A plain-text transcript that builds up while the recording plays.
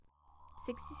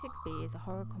66B is a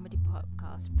horror comedy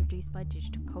podcast produced by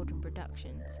Digital Cauldron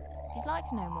Productions. If you'd like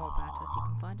to know more about us, you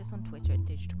can find us on Twitter at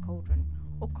Digital Cauldron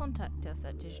or contact us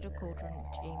at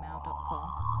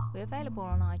digitalcauldron@gmail.com. We're available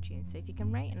on iTunes, so if you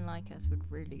can rate and like us, we'd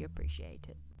really appreciate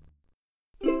it.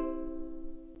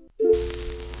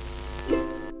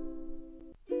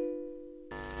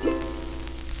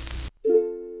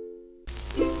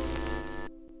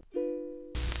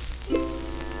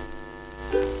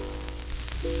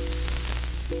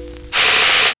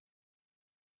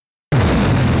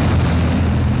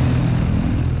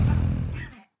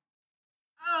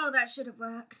 That should have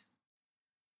worked.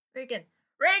 Reagan,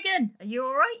 are you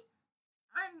alright?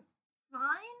 I'm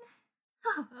fine.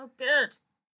 Oh, good.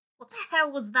 What the hell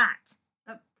was that?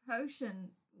 A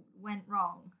potion went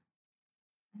wrong.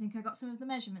 I think I got some of the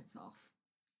measurements off.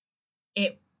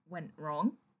 It went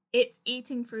wrong? It's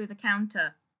eating through the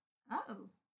counter.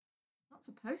 Oh, it's not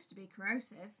supposed to be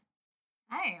corrosive.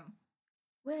 Damn.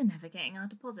 We're never getting our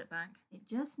deposit back. It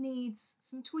just needs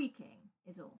some tweaking,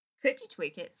 is all. Could you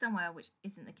tweak it somewhere which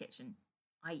isn't the kitchen?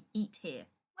 I eat here.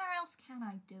 Where else can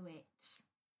I do it?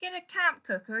 Get a camp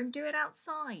cooker and do it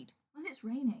outside. What if it's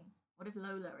raining? What if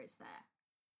Lola is there?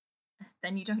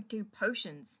 Then you don't do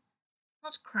potions.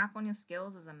 Not to crap on your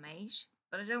skills as a mage,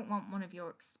 but I don't want one of your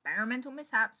experimental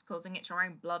mishaps causing it your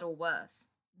own blood or worse.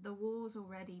 The walls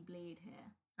already bleed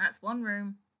here. That's one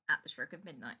room at the stroke of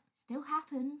midnight. Still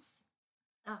happens.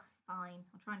 Ugh, fine.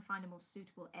 I'll try and find a more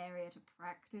suitable area to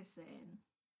practice in.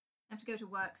 I have to go to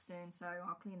work soon, so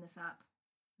I'll clean this up.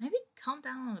 Maybe calm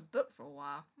down on a book for a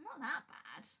while. Not that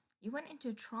bad. You went into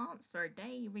a trance for a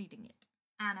day reading it.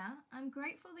 Anna, I'm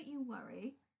grateful that you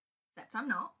worry, except I'm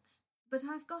not. But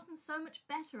I've gotten so much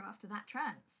better after that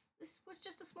trance. This was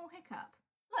just a small hiccup.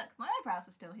 Look, my eyebrows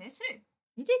are still here too.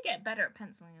 You did get better at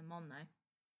penciling them on, though.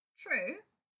 True,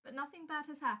 but nothing bad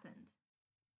has happened.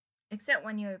 Except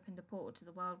when you opened a portal to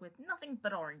the world with nothing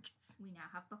but oranges. We now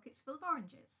have buckets full of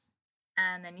oranges.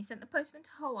 And then you sent the postman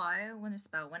to Hawaii when a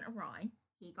spell went awry.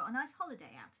 He got a nice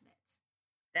holiday out of it.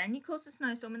 Then you caused a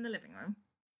snowstorm in the living room.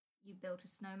 You built a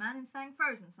snowman and sang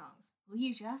Frozen songs. Will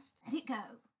you just let it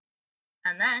go?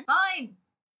 And then... Fine!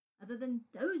 Other than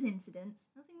those incidents,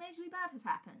 nothing majorly bad has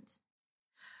happened.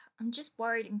 I'm just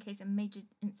worried in case a major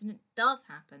incident does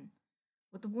happen.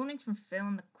 With the warnings from Phil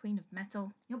and the Queen of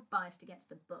Metal... You're biased against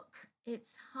the book.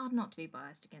 It's hard not to be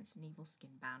biased against an evil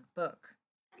skin-bound book.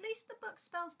 At least the book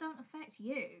spells don't affect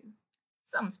you.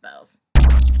 Some spells.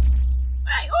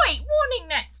 Hey, oi! Warning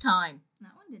next time!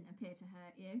 That one didn't appear to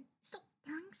hurt you. Stop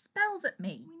throwing spells at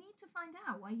me! We need to find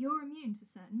out why you're immune to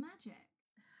certain magic.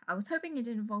 I was hoping it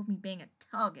didn't involve me being a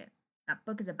target. That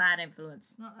book is a bad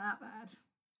influence. It's not that bad.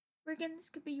 Reagan, this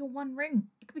could be your one ring.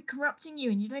 It could be corrupting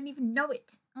you and you don't even know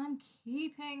it. I'm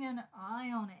keeping an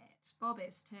eye on it. Bob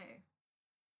is too.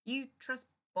 You trust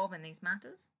Bob in these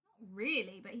matters? Not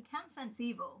really, but he can sense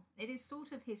evil. It is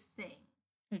sort of his thing.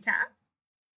 He can?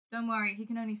 Don't worry, he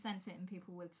can only sense it in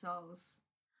people with souls.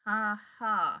 Ha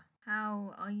ha.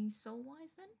 How are you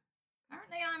soul-wise then?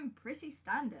 Apparently I'm pretty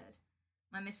standard.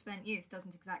 My misspent youth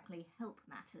doesn't exactly help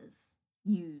matters.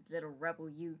 You little rebel,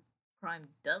 you. Crime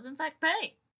does in fact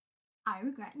pay. I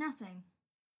regret nothing.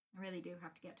 I really do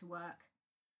have to get to work.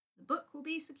 The book will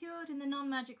be secured in the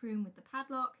non-magic room with the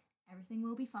padlock. Everything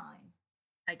will be fine.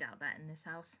 I doubt that in this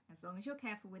house. As long as you're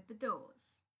careful with the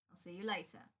doors. I'll see you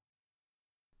later.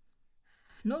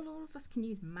 Not all of us can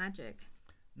use magic.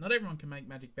 Not everyone can make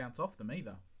magic bounce off them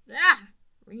either. Ah!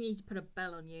 We need to put a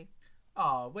bell on you.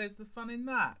 Ah, where's the fun in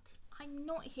that? I'm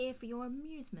not here for your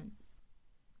amusement.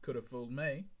 Could have fooled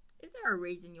me. Is there a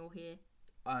reason you're here?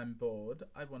 I'm bored.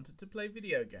 I wanted to play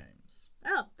video games.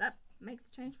 Oh, that makes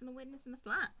a change from the witness in the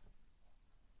flat.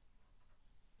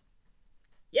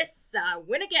 Yes, I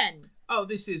win again! Oh,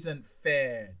 this isn't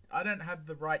fair. I don't have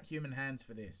the right human hands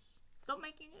for this. Stop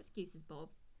making excuses, Bob.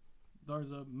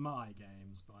 Those are my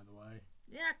games, by the way.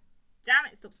 Yeah, damn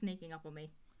it, stop sneaking up on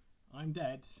me. I'm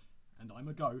dead, and I'm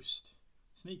a ghost.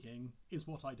 Sneaking is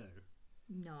what I do.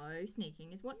 No,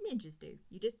 sneaking is what ninjas do.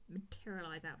 You just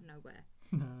materialise out of nowhere.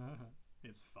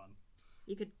 It's fun.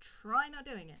 You could try not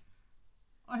doing it.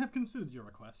 I have considered your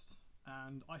request,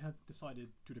 and I have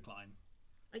decided to decline.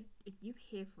 Are you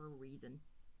here for a reason?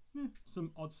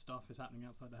 Some odd stuff is happening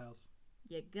outside the house.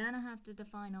 You're gonna have to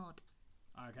define odd.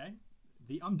 Okay.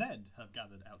 The undead have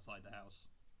gathered outside the house.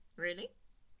 Really?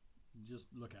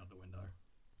 Just look out the window.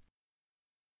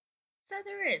 So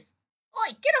there is.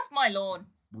 Oi, get off my lawn!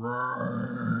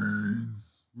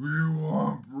 Brains! We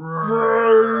want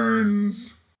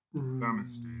brains! Damn it,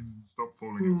 Steve. Stop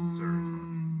falling into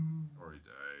stereotypes. Sorry,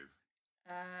 Dave.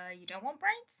 You don't want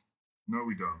brains? No,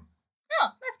 we don't. Oh,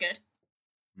 that's good.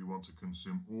 We want to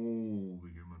consume all the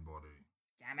human body.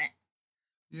 Damn it.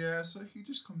 Yeah, so if you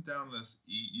just come down and let's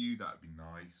eat you, that'd be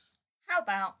nice. How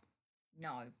about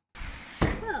no?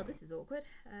 Well, this is awkward.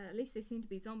 At least they seem to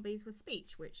be zombies with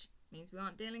speech, which means we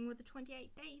aren't dealing with the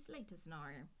 28 days later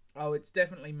scenario. Oh, it's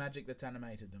definitely magic that's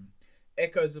animated them.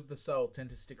 Echoes of the soul tend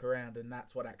to stick around, and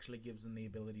that's what actually gives them the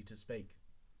ability to speak.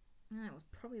 It was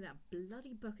probably that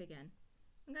bloody book again.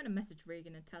 I'm going to message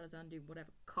Reagan and tell her to undo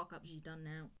whatever cock-up she's done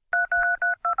now.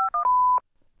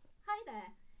 Hi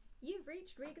there. You've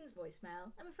reached Reagan's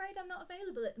voicemail. I'm afraid I'm not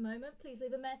available at the moment. Please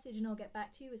leave a message and I'll get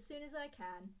back to you as soon as I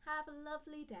can. Have a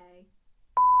lovely day.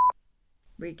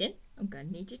 Reagan, I'm going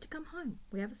to need you to come home.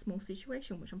 We have a small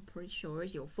situation which I'm pretty sure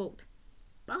is your fault.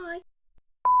 Bye.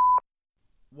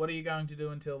 What are you going to do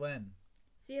until then?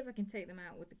 See if I can take them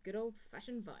out with the good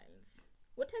old-fashioned violence.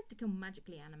 What takes to kill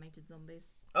magically animated zombies?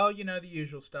 Oh, you know the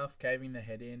usual stuff, caving their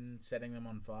head in, setting them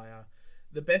on fire.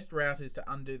 The best route is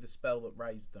to undo the spell that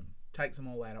raised them. Takes them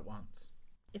all out at once.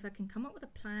 If I can come up with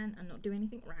a plan and not do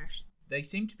anything rash. They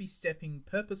seem to be stepping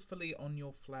purposefully on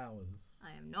your flowers.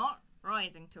 I am not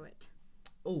rising to it.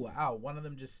 Oh, ow, one of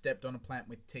them just stepped on a plant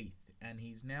with teeth, and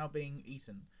he's now being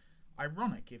eaten.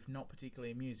 Ironic, if not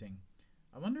particularly amusing.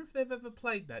 I wonder if they've ever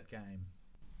played that game.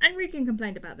 And Regan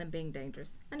complained about them being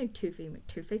dangerous. I knew Toothy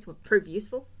McTwo-Face would prove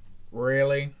useful.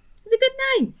 Really? It's a good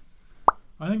name.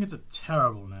 I think it's a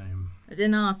terrible name. I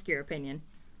didn't ask your opinion.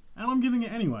 And I'm giving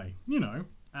it anyway, you know,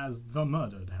 as the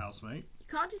murdered housemate. You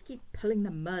can't just keep pulling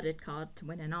the murdered card to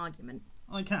win an argument.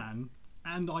 I can,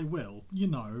 and I will, you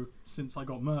know, since I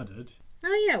got murdered.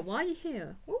 Oh yeah, why are you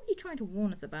here? What were you trying to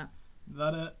warn us about?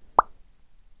 That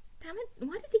Damn it,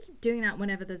 why does he keep doing that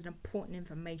whenever there's important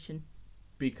information?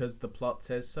 Because the plot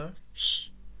says so? Shh!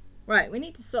 Right, we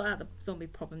need to sort out the zombie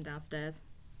problem downstairs.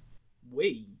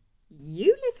 We? You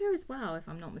live here as well, if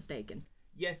I'm not mistaken.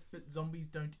 Yes, but zombies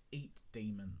don't eat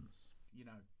demons. You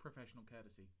know, professional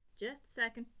courtesy. Just a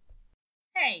second.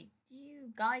 Hey, do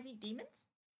you guys eat demons?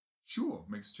 Sure,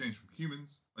 makes a change from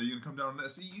humans. Are you going to come down and let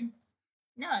us eat you?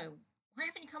 No. Why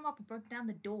haven't you come up and broken down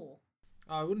the door?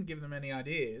 Oh, I wouldn't give them any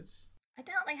ideas. I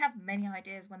doubt they have many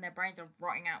ideas when their brains are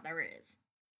rotting out their ears.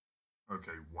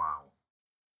 Okay, wow.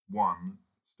 1,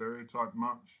 stereotype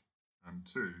much? And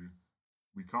 2,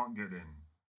 we can't get in.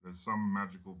 There's some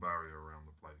magical barrier around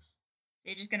the place. So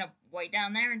you're just gonna wait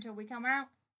down there until we come out?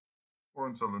 Or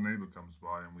until a neighbour comes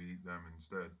by and we eat them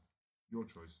instead. Your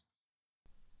choice.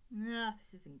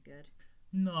 This isn't good.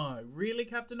 No, really,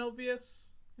 Captain Obvious?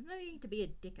 There's no need to be a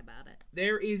dick about it.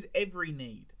 There is every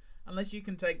need. Unless you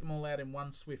can take them all out in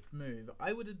one swift move,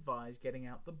 I would advise getting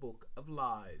out the Book of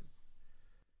Lies.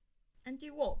 And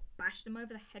do what? Bash them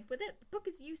over the head with it? The book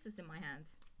is useless in my hands.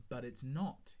 But it's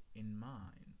not in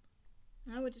mine.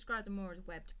 I would describe them more as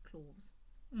webbed claws.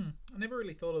 I never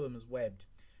really thought of them as webbed.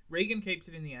 Regan keeps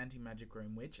it in the anti-magic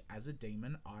room, which, as a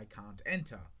demon, I can't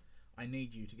enter. I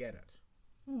need you to get it.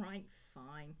 Alright,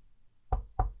 fine.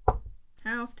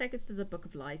 House, take us to the Book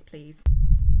of Lies, please.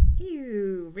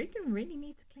 Ew, Regan really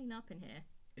needs to clean up in here.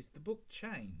 Is the book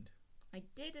chained? I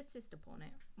did insist upon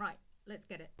it. Right, let's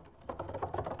get it.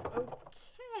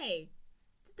 Okay.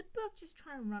 Did the book just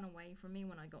try and run away from me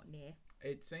when I got near?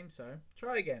 It seems so.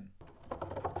 Try again.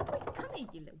 Wait, come here,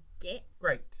 you little git.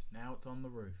 Great, now it's on the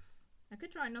roof. I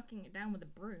could try knocking it down with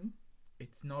a broom.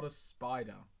 It's not a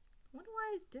spider. Wonder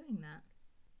why it's doing that.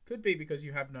 Could be because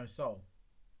you have no soul.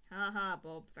 Ha ha,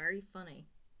 Bob, very funny.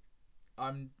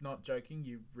 I'm not joking,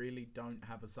 you really don't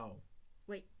have a soul.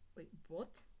 Wait, what?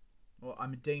 Well,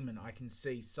 I'm a demon, I can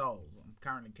see souls. I'm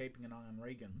currently keeping an eye on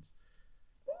Regan's.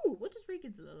 Ooh, what does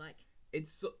Regan's look like?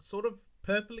 It's sort of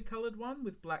purpley coloured one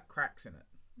with black cracks in it.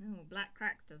 Oh, black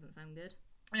cracks doesn't sound good.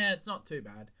 Yeah, it's not too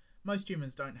bad. Most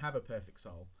humans don't have a perfect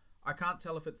soul. I can't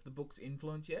tell if it's the book's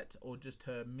influence yet, or just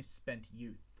her misspent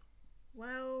youth.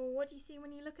 Well, what do you see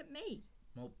when you look at me?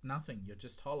 Well, nothing, you're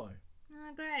just hollow.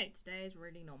 Ah, great. Today is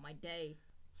really not my day.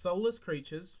 Soulless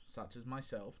creatures, such as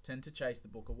myself, tend to chase the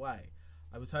book away.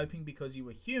 I was hoping because you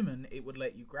were human, it would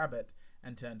let you grab it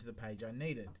and turn to the page I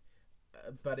needed.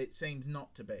 But it seems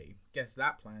not to be. Guess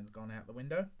that plan's gone out the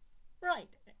window. Right.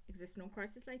 Existential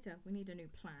crisis later. We need a new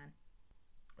plan.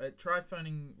 Try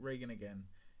phoning Regan again.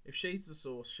 If she's the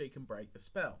source, she can break the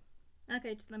spell.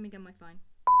 Okay, just let me get my phone.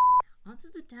 Answer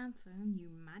the damn phone, you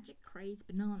magic-crazed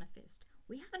banana fist.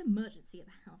 We have an emergency at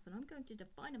the house, and I'm going to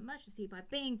define emergency by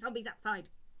being zombies outside.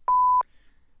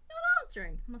 Not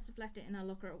answering. Must have left it in her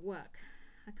locker at work.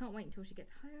 I can't wait until she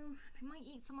gets home. They might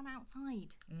eat someone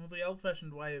outside. Well, the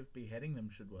old-fashioned way of beheading them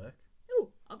should work. Ooh,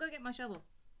 I'll go get my shovel.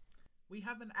 We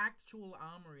have an actual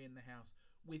armory in the house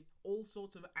with all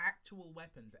sorts of actual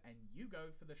weapons, and you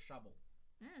go for the shovel.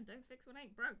 Yeah, don't fix what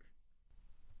ain't broke.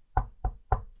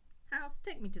 House,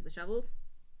 take me to the shovels.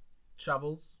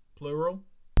 Shovels, plural.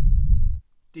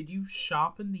 Did you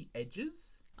sharpen the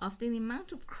edges? After the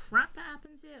amount of crap that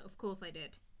happens here, of course I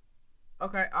did.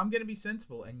 Okay, I'm going to be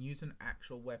sensible and use an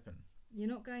actual weapon. You're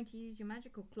not going to use your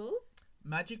magical claws?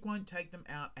 Magic won't take them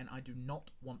out, and I do not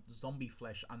want zombie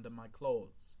flesh under my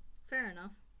claws. Fair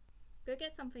enough. Go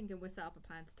get something and we'll set up a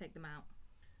plan to take them out.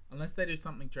 Unless they do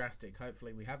something drastic,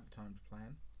 hopefully we have the time to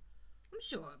plan. I'm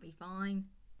sure it'll be fine.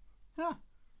 Ha!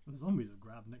 The zombies have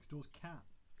grabbed next door's cat.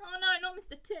 Oh no, not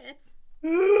Mr. Tips.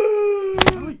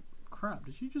 Holy crap,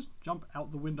 did she just jump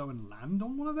out the window and land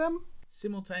on one of them?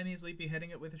 Simultaneously beheading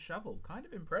it with a shovel. Kind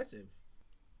of impressive.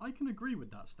 I can agree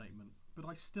with that statement, but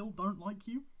I still don't like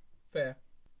you. Fair.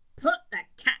 Put the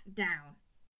cat down.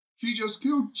 She just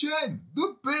killed Jen,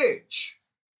 the bitch!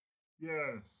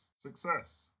 Yes,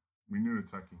 success. We knew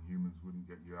attacking humans wouldn't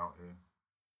get you out here.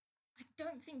 I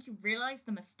don't think you realise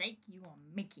the mistake you are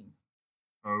making.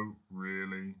 Oh,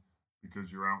 really?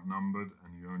 Because you're outnumbered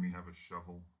and you only have a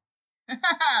shovel?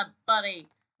 Buddy,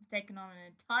 I've taken on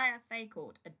an entire Fey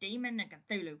court, a demon and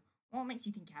Cthulhu. What makes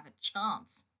you think you have a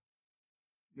chance?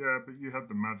 Yeah, but you had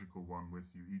the magical one with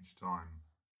you each time,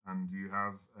 and you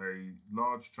have a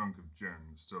large chunk of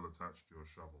gem still attached to your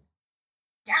shovel.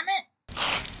 Damn it!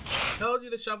 Told you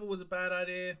the shovel was a bad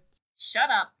idea. Shut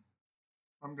up!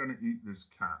 I'm going to eat this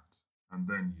cat, and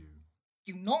then you.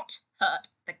 Do not hurt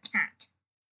the cat.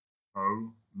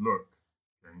 Oh, look,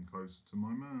 getting closer to my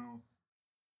mouth.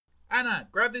 Anna,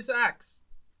 grab this axe.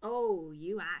 Oh,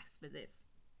 you asked for this.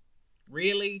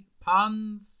 Really?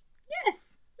 Puns? Yes,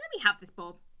 let me have this,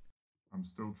 Bob. I'm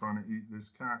still trying to eat this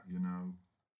cat, you know.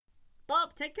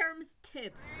 Bob, take care of Mr.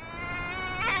 Tibbs.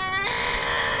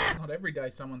 Not every day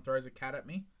someone throws a cat at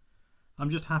me. I'm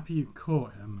just happy you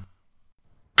caught him.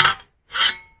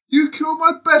 You killed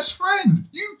my best friend!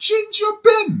 You ginger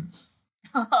bins!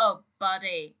 Oh,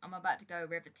 buddy, I'm about to go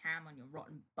River Tam on your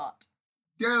rotten butt.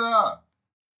 Get her!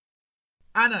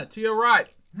 Anna, to your right.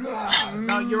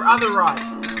 No, your other right.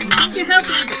 You think you're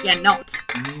helping, but you're not.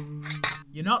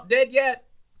 You're not dead yet.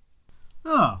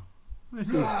 Ah, this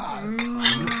is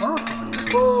horrifying.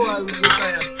 Oh, I wish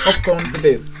I had popcorn for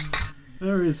this.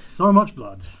 There is so much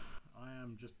blood. I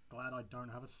am just glad I don't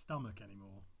have a stomach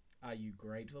anymore. Are you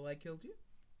grateful I killed you?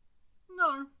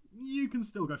 No, you can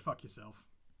still go fuck yourself.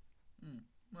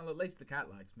 Well, at least the cat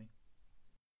likes me.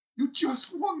 You're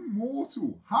just one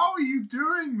mortal. How are you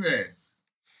doing this?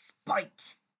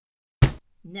 Spite.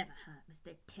 Never hurt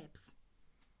Mr. Tibbs.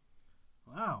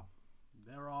 Wow,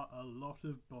 there are a lot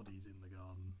of bodies in the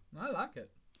garden. I like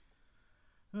it.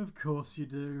 Of course you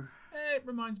do. It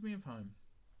reminds me of home.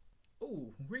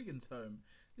 Oh, Reagan's home.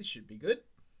 This should be good.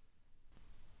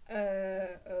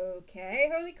 Okay,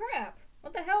 holy crap.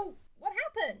 What the hell? What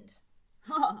happened?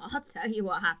 Oh, I'll tell you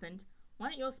what happened.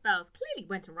 One of your spells clearly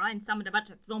went awry and summoned a bunch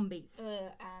of zombies.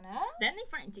 Anna? Then they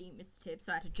threatened to eat Mr. Tibbs,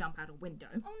 so I had to jump out a window.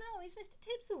 Oh no, is Mr.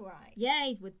 Tibbs alright? Yeah,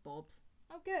 he's with Bob's.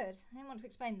 Oh good. I didn't want to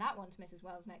explain that one to Mrs.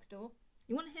 Wells next door.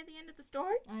 You want to hear the end of the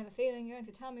story? I have a feeling you're going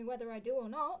to tell me whether I do or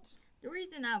not. The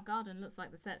reason our garden looks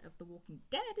like the set of The Walking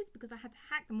Dead is because I had to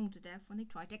hack them all to death when they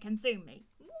tried to consume me.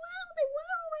 Well, they were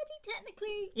already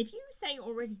technically... If you say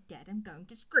already dead, I'm going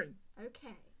to scream.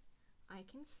 Okay. I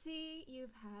can see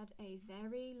you've had a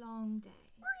very long day.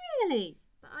 Really?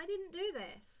 But I didn't do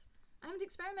this. I haven't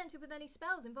experimented with any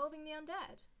spells involving the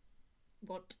undead.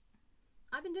 What?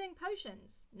 I've been doing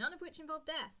potions, none of which involve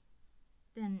death.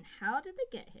 Then how did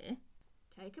they get here?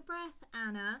 Take a breath,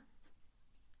 Anna.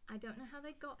 I don't know how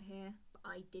they got here, but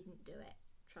I didn't do it.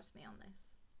 Trust me on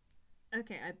this.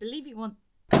 Okay, I believe you want...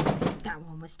 That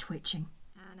one was twitching.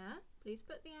 Anna, please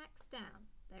put the axe down.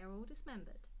 They are all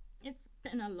dismembered. It's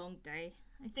been a long day.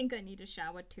 I think I need a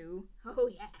shower too. Oh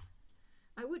yeah.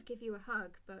 I would give you a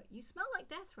hug, but you smell like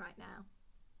death right now.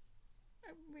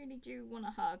 I really do want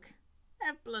a hug. I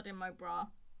have blood in my bra. I'm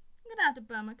gonna have to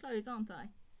burn my clothes, aren't I?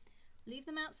 Leave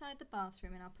them outside the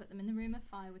bathroom and I'll put them in the room of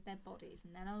fire with their bodies,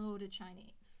 and then I'll order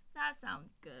Chinese. That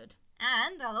sounds good.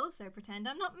 And I'll also pretend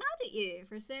I'm not mad at you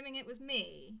for assuming it was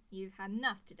me. You've had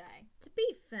enough today. To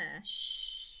be fair,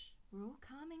 Shh. We're all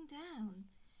calming down.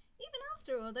 Even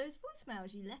after all those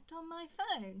voicemails you left on my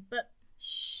phone. but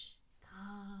Shh.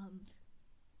 Calm.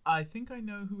 I think I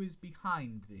know who is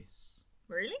behind this.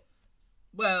 really?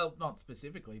 Well, not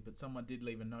specifically, but someone did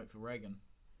leave a note for Reagan.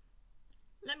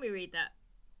 Let me read that.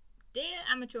 Dear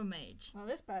amateur mage, Well,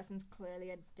 this person's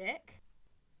clearly a dick.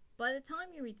 by the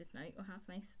time you read this note, your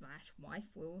housemate/wife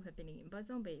will have been eaten by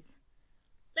zombies.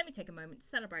 Let me take a moment to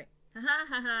celebrate. Ha ha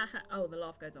ha ha ha. Oh, the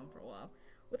laugh goes on for a while.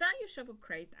 Without your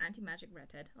shovel-crazed anti-magic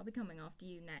redhead, I'll be coming after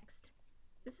you next.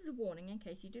 This is a warning in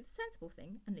case you do the sensible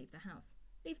thing and leave the house.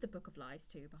 Leave the Book of Lies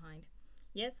too behind.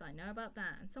 Yes, I know about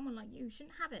that, and someone like you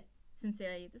shouldn't have it.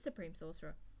 Sincerely, the Supreme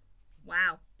Sorcerer.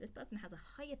 Wow, this person has a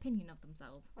high opinion of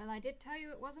themselves. Well, I did tell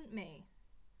you it wasn't me.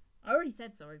 I already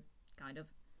said so, kind of.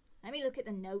 Let me look at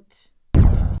the note.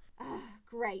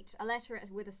 Great, a letter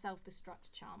with a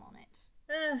self-destruct charm on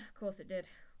it. Of course it did.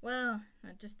 Well,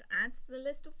 that just adds to the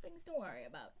list of things to worry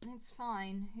about. It's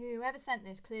fine. Whoever sent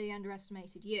this clearly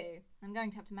underestimated you. I'm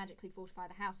going to have to magically fortify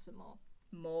the house some more.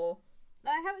 More?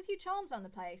 I have a few charms on the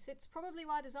place. It's probably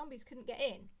why the zombies couldn't get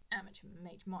in. Amateur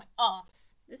mage my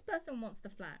arse. This person wants the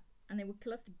flat, and they would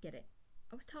kill us to get it.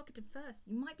 I was targeted first.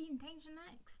 You might be in danger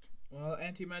next. Well,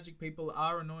 anti-magic people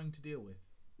are annoying to deal with.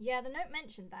 Yeah, the note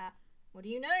mentioned that. What do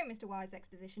you know, Mr. Wise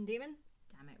Exposition Demon?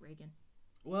 Damn it, Reagan.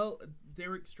 Well,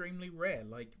 they're extremely rare,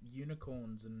 like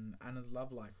unicorns and Anna's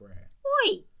love life rare.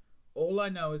 Oi! All I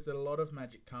know is that a lot of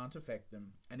magic can't affect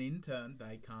them, and in turn,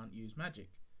 they can't use magic.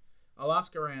 I'll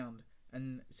ask around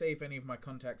and see if any of my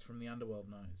contacts from the underworld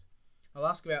knows. I'll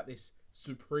ask about this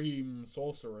Supreme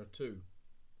Sorcerer too.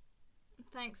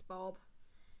 Thanks, Bob.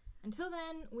 Until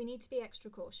then, we need to be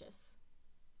extra cautious.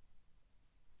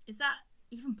 Is that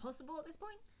even possible at this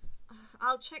point?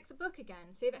 I'll check the book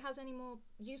again, see if it has any more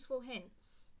useful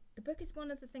hints. The book is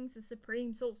one of the things the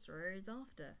Supreme Sorcerer is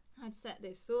after. I'd set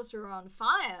this sorcerer on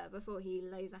fire before he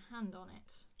lays a hand on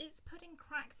it. It's putting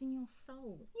cracks in your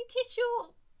soul. You kiss your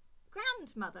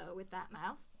grandmother with that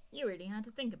mouth? You really had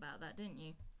to think about that, didn't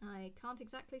you? I can't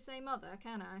exactly say mother,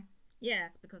 can I?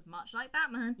 Yes, because much like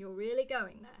Batman, You're really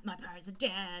going there. my parents are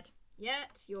dead.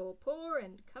 Yet you're poor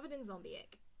and covered in zombie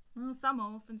ick. Well, some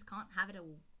orphans can't have it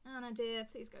all. Anna dear,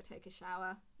 please go take a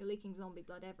shower. You're leaking zombie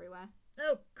blood everywhere.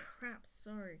 Oh, crap,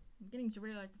 sorry. I'm beginning to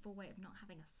realise the full weight of not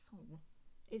having a soul.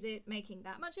 Is it making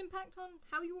that much impact on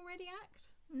how you already act?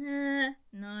 Nah,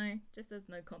 no, just there's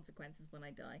no consequences when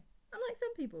I die. Unlike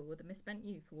some people with a misspent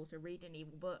youth who also read an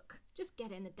evil book. Just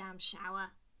get in the damn shower.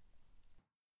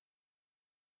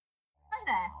 Hi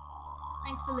there.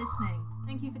 Thanks for listening.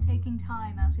 Thank you for taking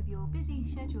time out of your busy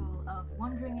schedule of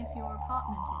wondering if your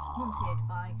apartment is haunted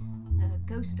by the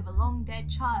ghost of a long dead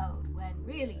child when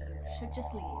really you should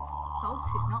just leave. Salt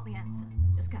is not the answer.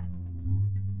 Just go.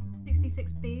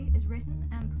 66B is written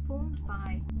and performed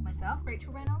by myself,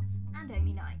 Rachel Reynolds, and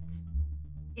Amy Knight.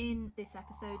 In this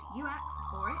episode, you asked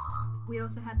for it. We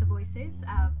also had the voices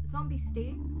of Zombie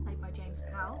Steve, played by James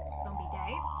Powell, Zombie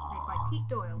Dave, played by Pete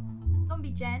Doyle,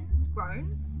 Zombie Jen's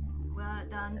groans were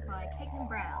done by Caitlin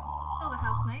Brown, Phil the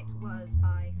Housemate was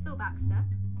by Phil Baxter,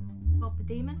 Bob the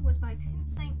Demon was by Tim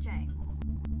St. James.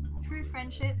 True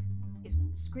friendship is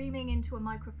screaming into a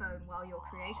microphone while your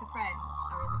creator friends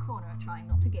are in the corner trying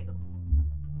not to giggle.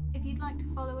 If you'd like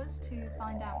to follow us to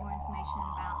find out more information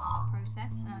about our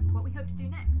process and what we hope to do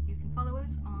next, you can follow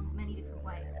us on many different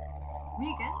ways.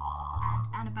 Reagan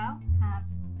and Annabelle have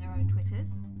their own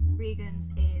Twitters. Reagan's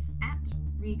is at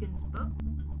Reagan's Books.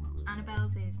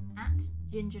 Annabelle's is at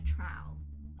Ginger Trowel.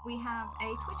 We have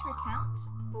a Twitter account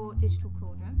for Digital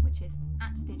Cauldron, which is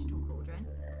at Digital Cauldron,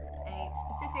 a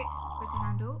specific Twitter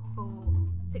handle for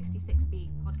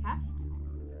 66B Podcast,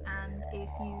 and if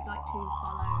you'd like to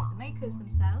follow the makers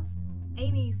themselves,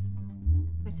 Amy's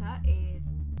Twitter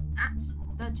is at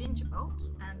The Gingerbolt,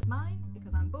 and mine,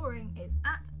 because I'm boring, is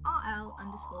at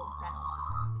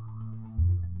RL_Reynolds.